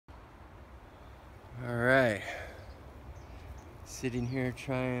sitting here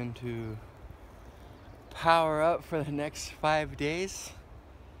trying to power up for the next 5 days.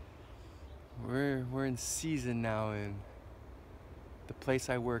 We're in season now, and the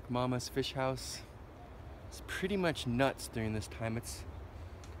place I work, Mama's Fish House, it's pretty much nuts during this time. It's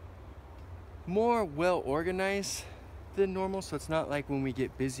more well organized than normal, so it's not like when we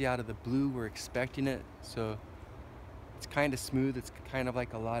get busy out of the blue we're expecting it. So it's kind of smooth. It's kind of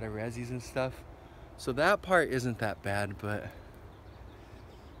like a lot of resis and stuff, so that part isn't that bad. But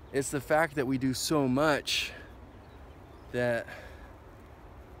it's the fact that we do so much that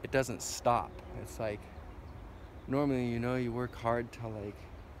it doesn't stop. It's like normally, you know, you work hard till like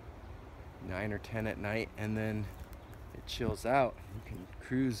 9 or 10 at night, and then it chills out. You can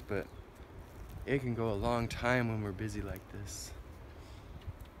cruise, but it can go a long time when we're busy like this.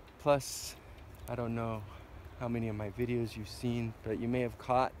 Plus, I don't know how many of my videos you've seen, but you may have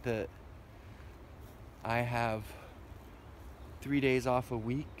caught that I have 3 days off a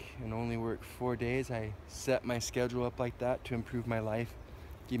week and only work 4 days. I set my schedule up like that to improve my life,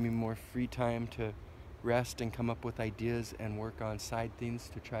 give me more free time to rest and come up with ideas and work on side things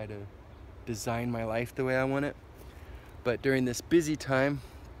to try to design my life the way I want it. But during this busy time,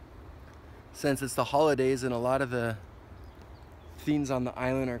 since it's the holidays and a lot of the things on the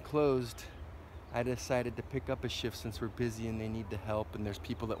island are closed, I decided to pick up a shift since we're busy and they need the help, and there's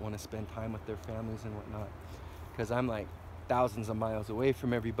people that want to spend time with their families and whatnot, because I'm like thousands of miles away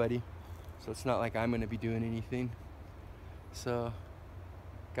from everybody, so it's not like I'm going to be doing anything. So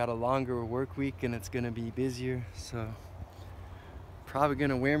got a longer work week and it's going to be busier, so probably going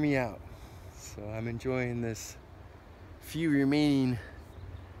to wear me out. So I'm enjoying this few remaining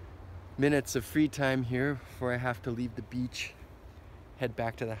minutes of free time here before I have to leave the beach, head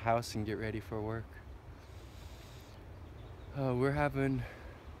back to the house and get ready for work. We're having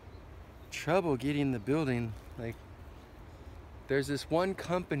trouble getting the building. Like, there's this one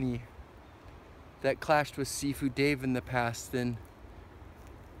company that clashed with Seafood Dave in the past, and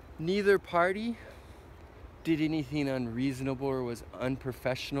neither party did anything unreasonable or was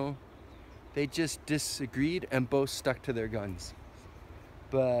unprofessional. They just disagreed and both stuck to their guns.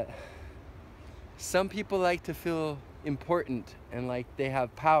 But some people like to feel important and like they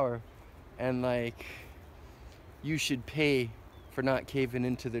have power, and like you should pay for not caving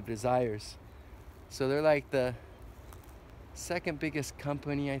into their desires. So they're like the second biggest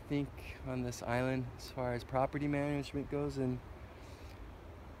company, I think, on this island as far as property management goes. And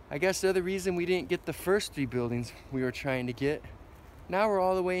I guess they're the reason we didn't get the first 3 buildings we were trying to get. Now we're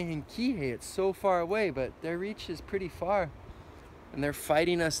all the way in Kihei. It's so far away, but their reach is pretty far. And they're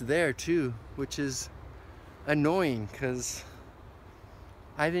fighting us there too, which is annoying, because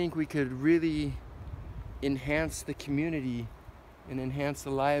I think we could really enhance the community and enhance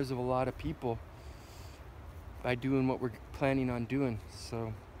the lives of a lot of people by doing what we're planning on doing.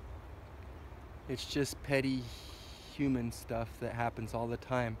 So it's just petty human stuff that happens all the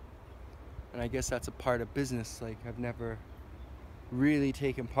time, and I guess that's a part of business. Like, I've never really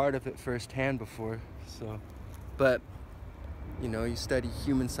taken part of it firsthand before, so, but you know, you study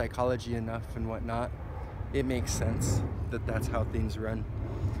human psychology enough and whatnot, it makes sense that that's how things run.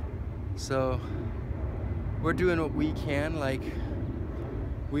 So we're doing what we can. Like,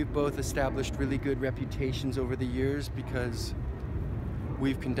 we've both established really good reputations over the years because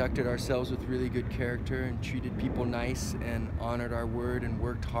we've conducted ourselves with really good character and treated people nice and honored our word and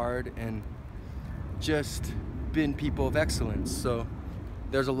worked hard and just been people of excellence. So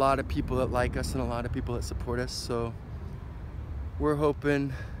there's a lot of people that like us and a lot of people that support us. So we're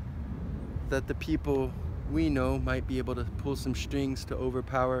hoping that the people we know might be able to pull some strings to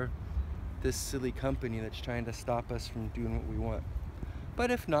overpower this silly company that's trying to stop us from doing what we want.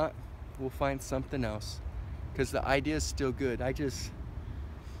 But if not, we'll find something else, because the idea is still good.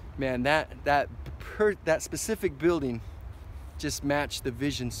 Man, that specific building just matched the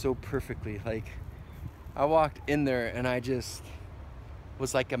vision so perfectly. Like, I walked in there and I just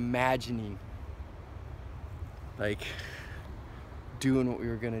was like imagining like doing what we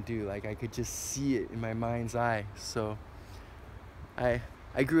were gonna do. Like, I could just see it in my mind's eye. So I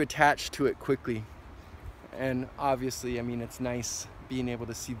grew attached to it quickly. And obviously, I mean, it's nice being able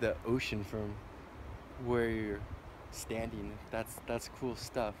to see the ocean from where you're standing. That's cool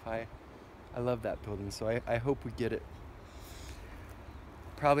stuff. I love that building, so I hope we get it.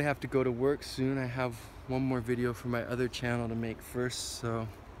 Probably have to go to work soon. I have one more video for my other channel to make first, so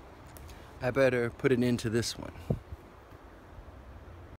I better put an end to this one.